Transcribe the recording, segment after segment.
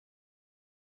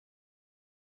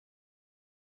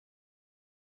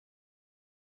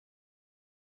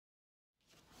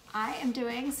I am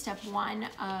doing step 1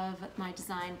 of my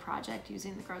design project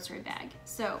using the grocery bag.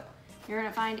 So you're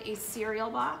gonna find a cereal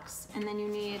box, and then you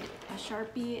need a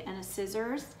Sharpie and a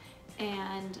scissors.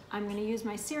 And I'm gonna use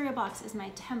my cereal box as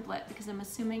my template because I'm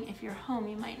assuming if you're home,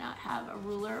 you might not have a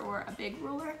ruler or a big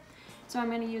ruler. So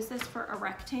I'm gonna use this for a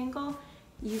rectangle.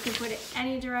 You can put it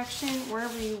any direction,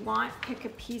 wherever you want. Pick a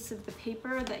piece of the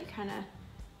paper that you kinda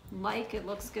like, it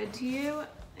looks good to you.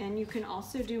 And you can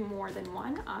also do more than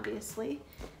one, obviously.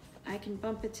 I can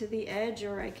bump it to the edge,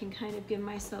 or I can kind of give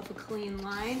myself a clean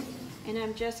line. And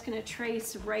I'm just gonna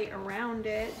trace right around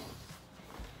it.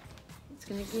 It's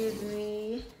gonna give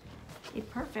me a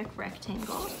perfect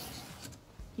rectangle.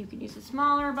 You can use a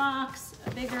smaller box,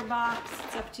 a bigger box,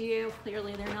 it's up to you.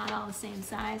 Clearly they're not all the same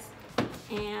size.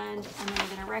 And I'm gonna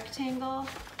get a rectangle,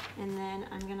 and then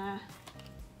I'm gonna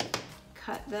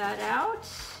cut that out.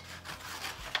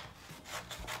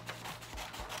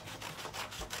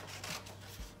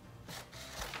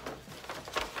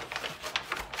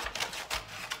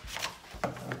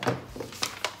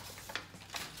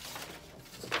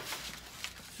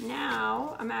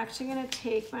 Now, I'm actually gonna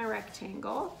take my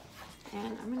rectangle,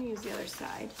 and I'm gonna use the other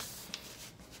side,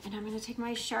 and I'm gonna take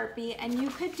my Sharpie, and you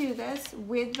could do this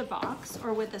with the box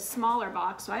or with a smaller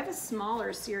box. So I have a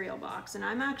smaller cereal box, and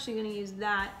I'm actually gonna use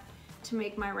that to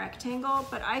make my rectangle,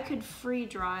 but I could free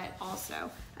draw it also.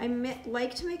 I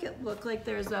like to make it look like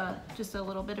there's just a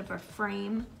little bit of a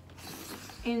frame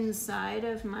inside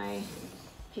of my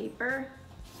paper.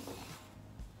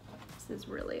 This is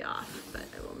really off, but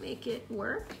I will make it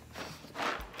work.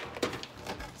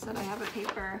 So I have a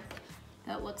paper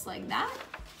that looks like that.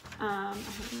 I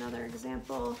have another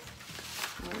example.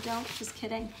 No, I don't, just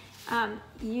kidding.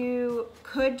 You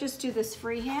could just do this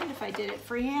freehand. If I did it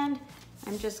freehand,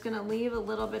 I'm just gonna leave a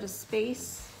little bit of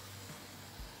space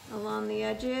along the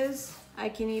edges. I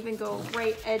can even go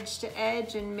right edge to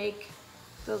edge and make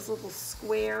those little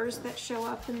squares that show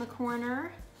up in the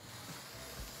corner.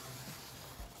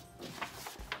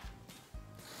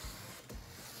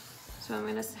 So I'm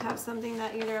gonna have something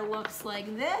that either looks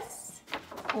like this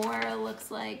or looks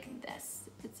like this.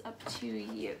 It's up to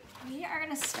you. We are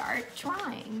gonna start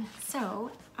drawing.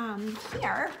 So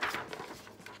here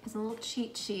is a little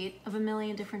cheat sheet of a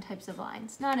million different types of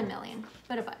lines. Not a million,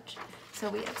 but a bunch. So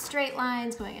we have straight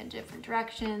lines going in different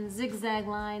directions, zigzag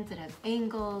lines that have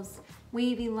angles,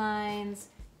 wavy lines,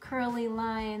 curly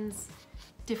lines,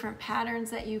 different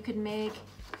patterns that you could make.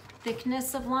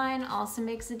 Thickness of line also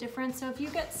makes a difference. So if you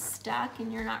get stuck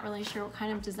and you're not really sure what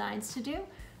kind of designs to do,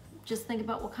 just think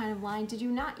about what kind of line did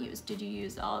you not use. Did you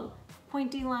use all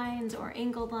pointy lines or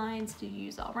angled lines? Did you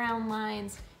use all round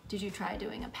lines? Did you try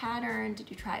doing a pattern? Did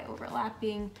you try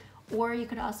overlapping? Or you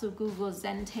could also Google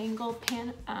Zentangle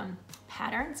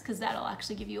patterns, because that'll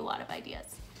actually give you a lot of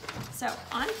ideas. So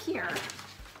on here,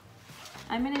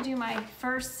 I'm gonna do my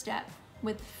first step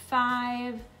with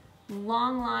 5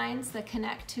 long lines that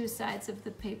connect 2 sides of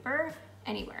the paper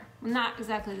anywhere. Not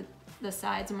exactly the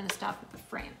sides, I'm gonna stop at the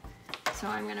frame. So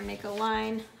I'm gonna make a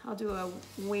line, I'll do a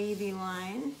wavy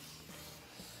line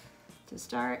to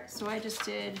start. So I just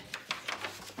did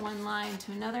one line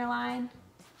to another line,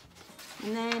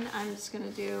 and then I'm just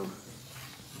gonna do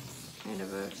kind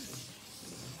of a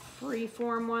free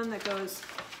form one that goes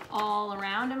all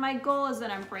around, and my goal is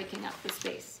that I'm breaking up the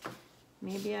space.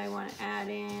 Maybe I wanna add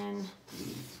in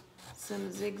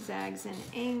some zigzags and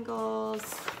angles.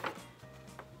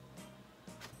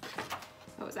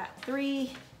 What was that?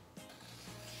 3,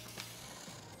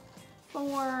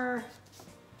 4,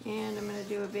 and I'm gonna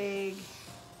do a big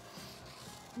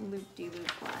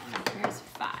loop-de-loop line. There's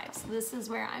 5. So this is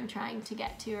where I'm trying to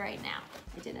get to right now.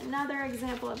 I did another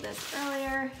example of this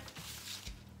earlier.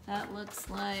 That looks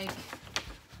like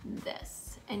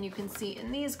this. And you can see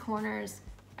in these corners,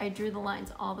 I drew the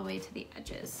lines all the way to the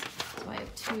edges. So I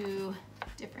have 2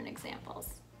 different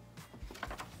examples.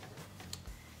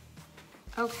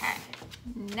 Okay,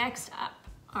 next up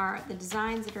are the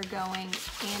designs that are going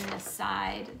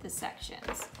inside the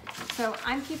sections. So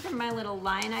I'm keeping my little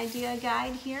line idea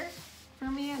guide here for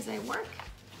me as I work.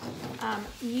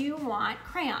 You want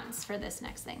crayons for this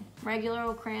next thing. Regular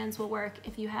old crayons will work.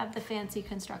 If you have the fancy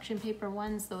construction paper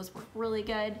ones, those work really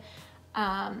good.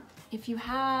 If you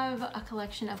have a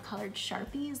collection of colored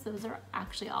Sharpies, those are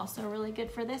actually also really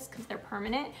good for this because they're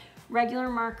permanent. Regular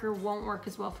marker won't work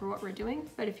as well for what we're doing,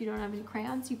 but if you don't have any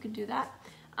crayons, you could do that.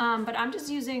 But I'm just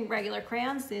using regular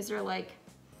crayons. These are like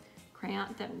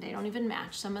crayons that they don't even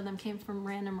match. Some of them came from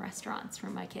random restaurants for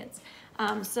my kids.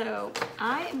 So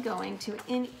I am going to,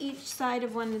 in each side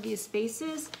of one of these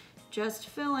spaces, just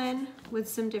fill in with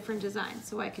some different designs.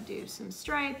 So I could do some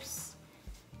stripes,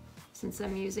 Since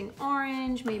I'm using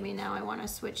orange, maybe now I want to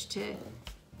switch to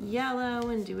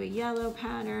yellow and do a yellow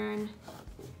pattern.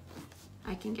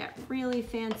 I can get really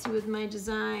fancy with my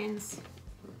designs.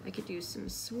 I could do some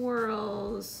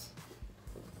swirls.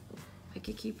 I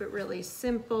could keep it really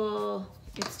simple.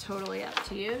 It's totally up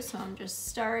to you. So I'm just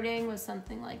starting with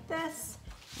something like this,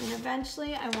 and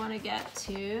eventually I want to get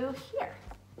to here.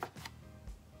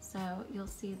 So you'll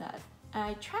see that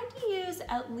I tried to use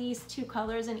at least 2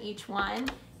 colors in each one.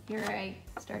 Here I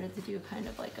started to do kind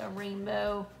of like a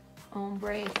rainbow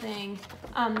ombre thing.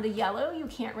 The yellow you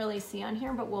can't really see on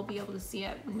here, but we'll be able to see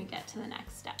it when we get to the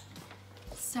next step.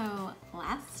 So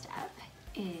last step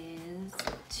is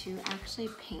to actually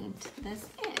paint this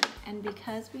in. And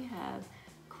because we have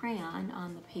crayon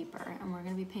on the paper and we're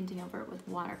going to be painting over it with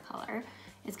watercolor,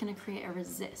 it's going to create a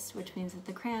resist, which means that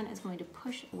the crayon is going to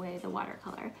push away the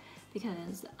watercolor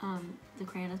because the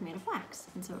crayon is made of wax,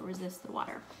 and so it resists the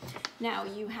water. Now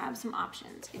you have some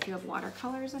options. If you have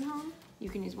watercolors at home, you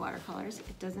can use watercolors.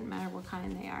 It doesn't matter what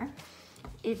kind they are.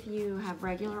 If you have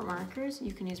regular markers,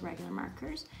 you can use regular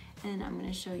markers. And I'm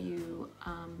going to show you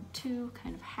 2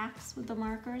 kind of hacks with the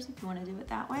markers if you want to do it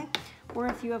that way. Or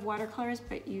if you have watercolors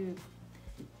but you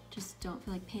just don't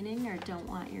feel like painting or don't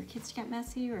want your kids to get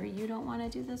messy or you don't want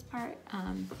to do this part,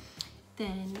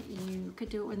 then you could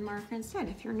do it with marker instead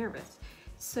if you're nervous.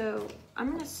 So I'm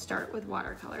going to start with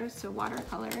watercolors. So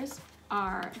watercolors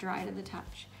are dry to the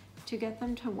touch. To get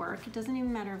them to work, it doesn't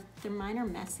even matter if mine are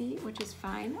messy, which is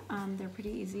fine. They're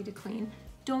pretty easy to clean.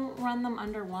 Don't run them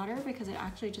underwater because it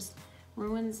actually just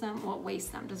ruins them. Well, wastes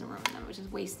them, doesn't ruin them, it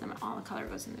just wastes them and all the color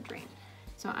goes in the drain.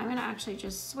 So I'm gonna actually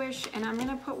just swish, and I'm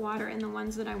gonna put water in the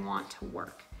ones that I want to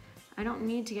work. I don't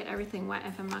need to get everything wet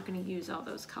if I'm not gonna use all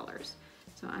those colors.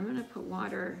 So I'm gonna put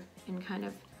water in kind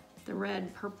of the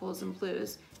red, purples, and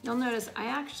blues. You'll notice I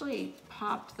actually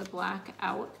popped the black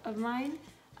out of mine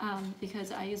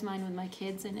because I use mine with my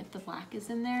kids, and if the black is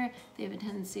in there, they have a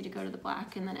tendency to go to the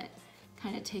black and then it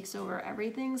kind of takes over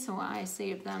everything, so I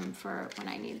save them for when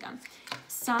I need them.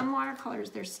 Some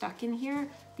watercolors, they're stuck in here.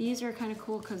 These are kind of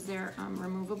cool because they're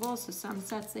removable, so some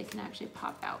sets they can actually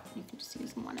pop out. You can just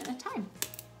use them one at a time.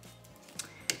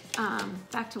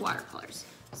 Back to watercolors.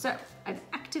 So I've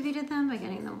activated them by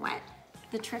getting them wet.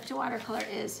 The trick to watercolor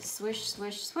is swish,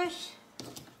 swish, swish.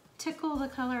 Tickle the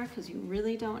color because you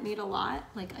really don't need a lot,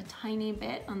 like a tiny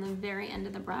bit on the very end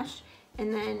of the brush.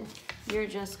 And then you're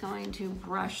just going to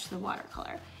brush the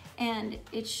watercolor. And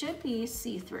it should be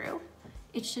see-through.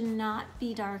 It should not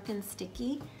be dark and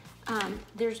sticky.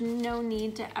 There's no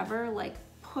need to ever like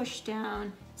push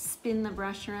down, spin the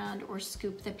brush around, or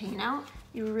scoop the paint out.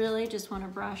 You really just want to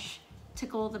brush,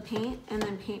 tickle the paint, and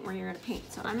then paint where you're going to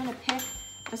paint. So I'm going to pick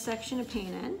a section of paint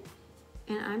in,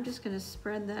 and I'm just going to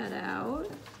spread that out.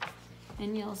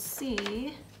 And you'll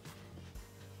see,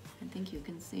 I think you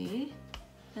can see,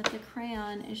 that the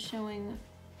crayon is showing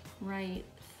right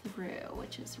through,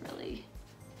 which is really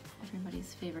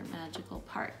everybody's favorite magical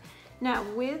part. Now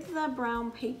with the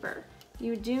brown paper,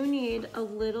 you do need a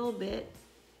little bit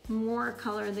more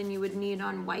color than you would need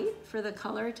on white for the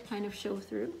color to kind of show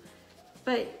through,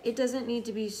 but it doesn't need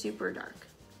to be super dark.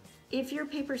 If your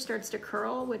paper starts to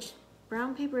curl, which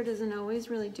brown paper doesn't always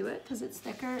really do it because it's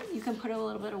thicker, you can put a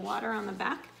little bit of water on the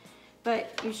back,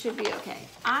 but you should be okay.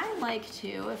 I like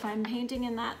to, if I'm painting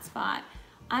in that spot,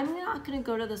 I'm not gonna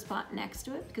go to the spot next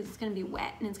to it because it's gonna be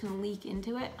wet and it's gonna leak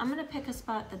into it. I'm gonna pick a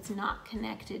spot that's not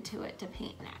connected to it to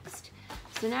paint next.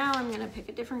 So now I'm gonna pick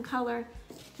a different color.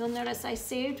 You'll notice I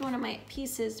saved one of my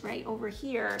pieces right over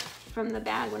here from the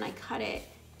bag when I cut it,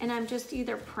 and I'm just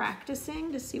either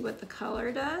practicing to see what the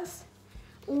color does,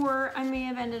 or I may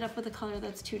have ended up with a color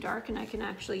that's too dark and I can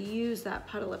actually use that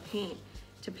puddle of paint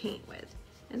to paint with.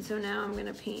 And so now I'm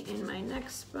gonna paint in my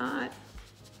next spot.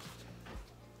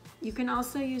 You can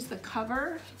also use the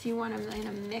cover if you want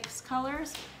to mix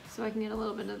colors. So I can get a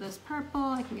little bit of this purple,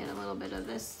 I can get a little bit of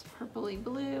this purpley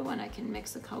blue, and I can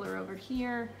mix a color over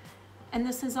here. And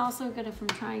this is also good if I'm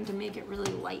trying to make it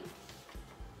really light.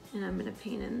 And I'm gonna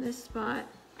paint in this spot.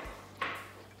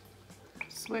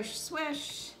 Swish,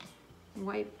 swish,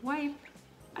 wipe, wipe.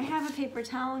 I have a paper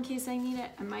towel in case I need it.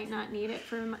 I might not need it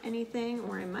for anything,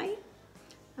 or I might.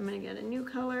 I'm gonna get a new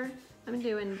color. I'm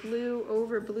doing blue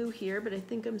over blue here, but I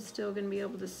think I'm still gonna be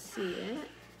able to see it.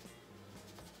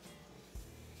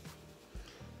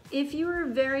 If you are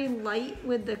very light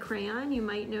with the crayon, you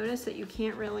might notice that you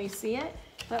can't really see it,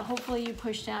 but hopefully you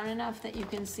push down enough that you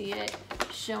can see it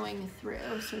showing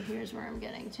through. So here's where I'm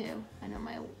getting to. I know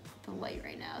the light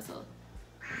right now is a little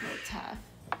tough.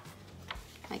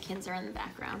 My kids are in the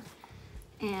background.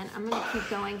 And I'm gonna keep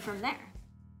going from there.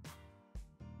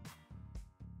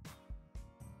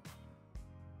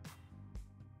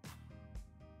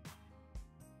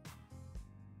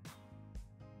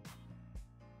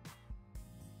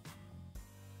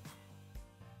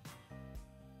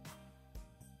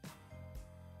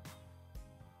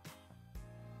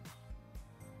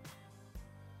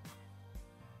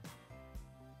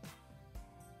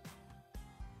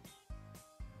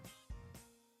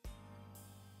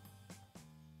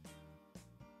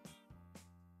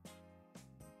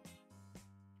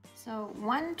 So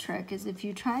one trick is if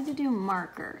you tried to do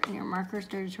marker and your marker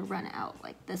started to run out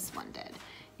like this one did,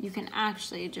 you can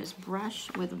actually just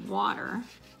brush with water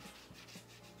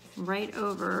right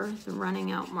over the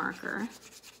running out marker.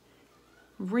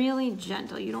 Really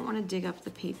gentle, you don't want to dig up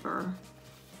the paper.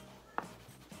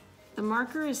 The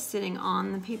marker is sitting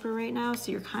on the paper right now,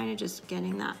 so you're kind of just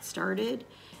getting that started,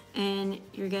 and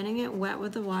you're getting it wet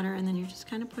with the water, and then you're just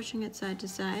kind of pushing it side to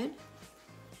side.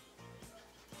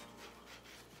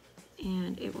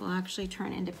 And it will actually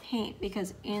turn into paint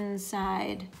because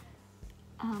inside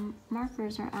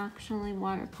markers are actually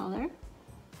watercolor.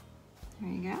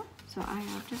 There you go. So I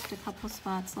have just a couple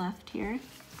spots left here.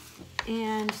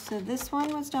 And so this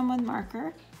one was done with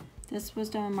marker. This was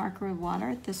done with marker with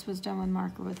water. This was done with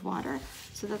marker with water.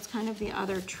 So that's kind of the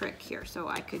other trick here. So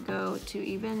I could go to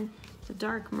even the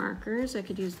dark markers. I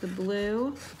could use the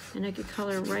blue and I could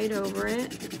color right over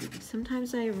it.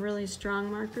 Sometimes I have really strong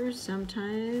markers.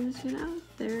 Sometimes, you know,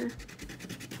 they've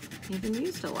been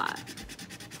used a lot.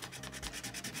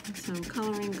 So I'm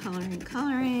coloring, coloring,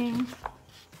 coloring.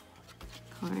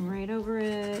 Coloring right over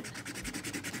it.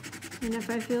 And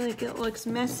if I feel like it looks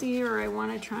messy or I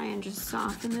want to try and just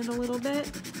soften it a little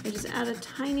bit, I just add a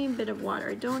tiny bit of water.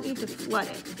 I don't need to flood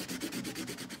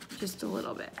it, just a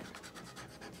little bit.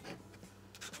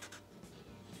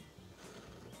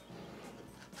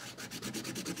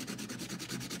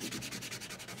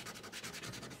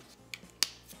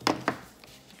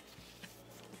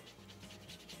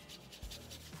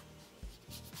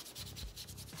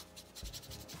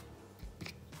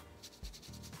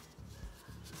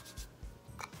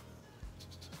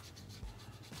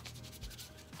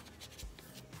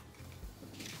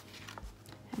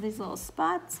 These little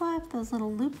spots left, those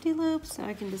little loop-de-loops, so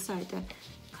I can decide to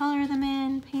color them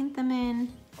in, paint them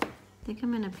in. I think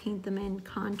I'm gonna paint them in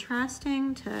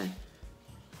contrasting to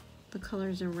the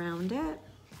colors around it.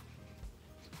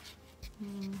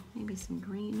 Maybe some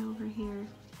green over here.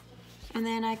 And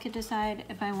then I could decide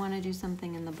if I wanna do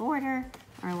something in the border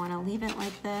or I wanna leave it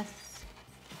like this.